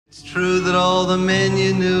It's true that all the men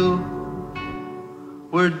you knew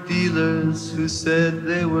were dealers who said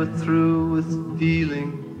they were through with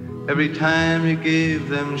dealing every time you gave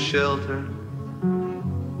them shelter.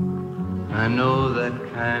 I know that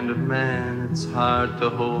kind of man. It's hard to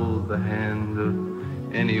hold the hand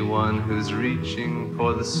of anyone who's reaching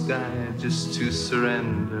for the sky just to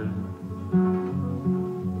surrender.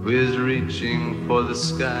 Who is reaching for the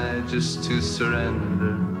sky just to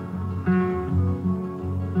surrender.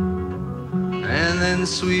 And then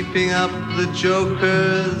sweeping up the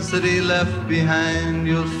jokers that he left behind,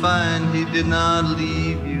 you'll find he did not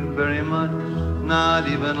leave you very much, not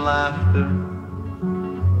even laughter.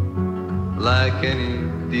 Like any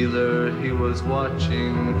dealer, he was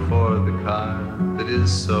watching for the card that is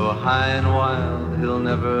so high and wild he'll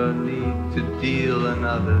never need to deal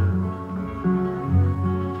another.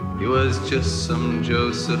 He was just some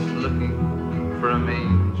Joseph looking for a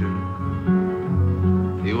manger.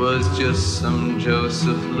 He was just some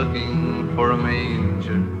Joseph looking for a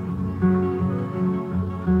manger.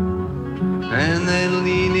 And then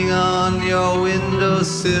leaning on your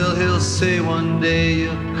windowsill, he'll say one day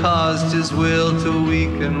you've caused his will to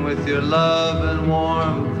weaken with your love and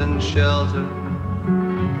warmth and shelter.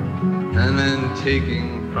 And then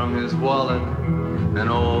taking from his wallet an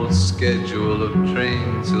old schedule of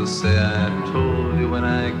trains, he'll say, I told you when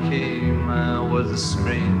I came I was a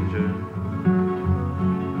stranger.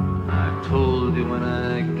 I told you when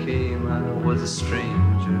I came I was a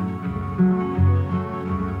stranger.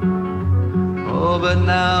 Oh, but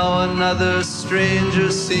now another stranger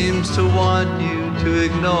seems to want you to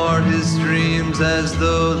ignore his dreams as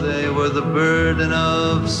though they were the burden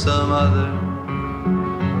of some other.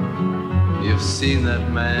 You've seen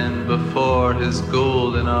that man before, his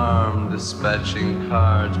golden arm dispatching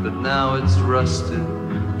cards, but now it's rusted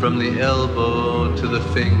from the elbow to the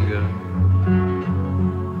finger.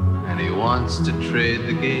 And he wants to trade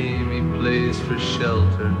the game he plays for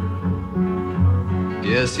shelter.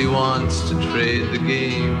 Yes, he wants to trade the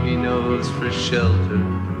game he knows for shelter.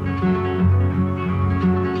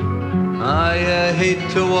 I hate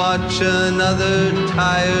to watch another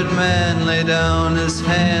tired man lay down his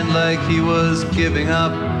hand like he was giving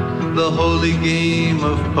up the holy game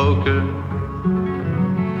of poker.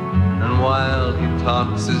 And while he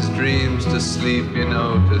talks his dreams to sleep, you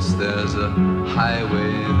notice there's a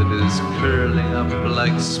highway that is curling up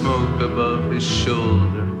like smoke above his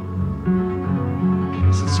shoulder.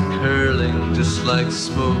 It's curling just like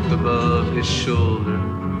smoke above his shoulder.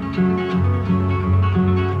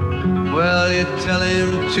 Well, you tell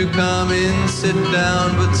him to come in, sit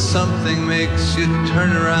down, but something makes you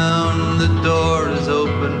turn around. The door is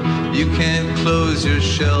open, you can't close your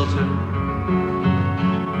shelter.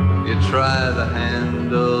 You try the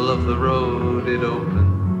handle of the road, it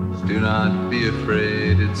opens. Do not be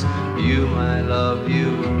afraid, it's you, my love,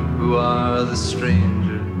 you who are the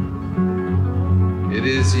stranger. It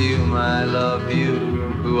is you, my love, you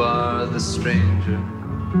who are the stranger.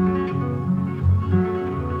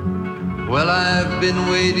 Well, I've been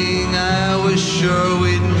waiting, I was sure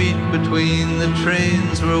we'd meet between the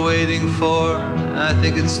trains we're waiting for. I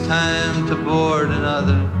think it's time to board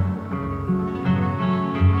another.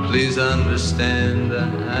 Please understand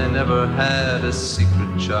that I never had a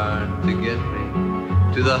secret chart to get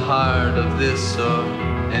me to the heart of this or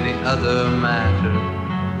any other matter.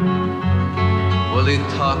 Well, he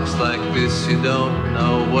talks like this, you don't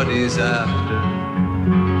know what he's after.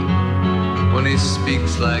 When he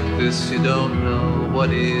speaks like this, you don't know what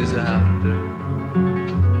he's after.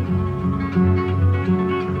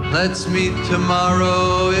 Let's meet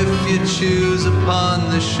tomorrow if you choose upon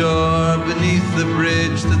the shore, beneath the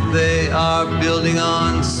bridge that they are building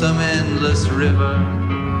on some endless river.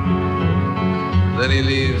 Then he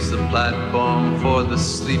leaves the platform for the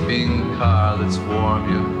sleeping car that's warm.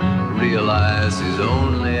 You realize he's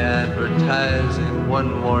only advertising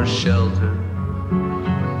one more shelter.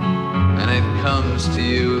 And it comes to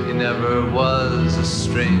you, he never was a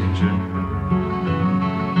stranger.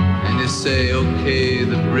 And you say, okay,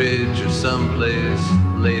 the bridge or someplace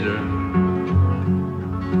later.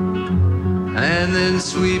 And then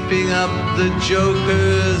sweeping up the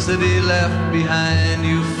jokers that he left behind,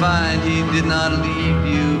 you find he did not leave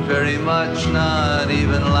you very much, not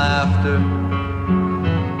even laughter.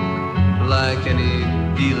 Like any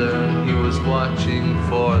dealer, he was watching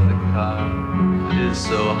for the car. It is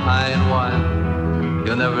so high and wide,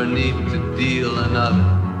 you'll never need to deal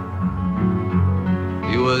another.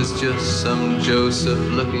 He was just some Joseph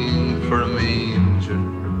looking for a manger.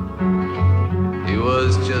 He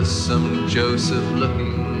was just some Joseph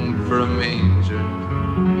looking for a manger.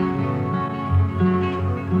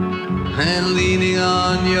 And leaning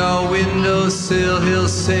on your windowsill, he'll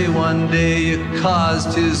say one day you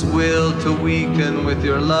caused his will to weaken with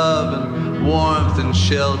your love and warmth and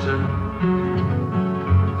shelter.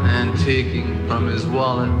 And taking from his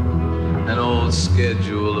wallet an old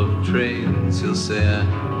schedule of trains, he'll say,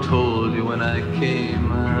 I told you when I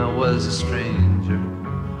came I was a stranger.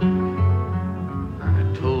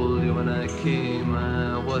 I told you when I came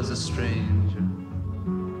I was a stranger.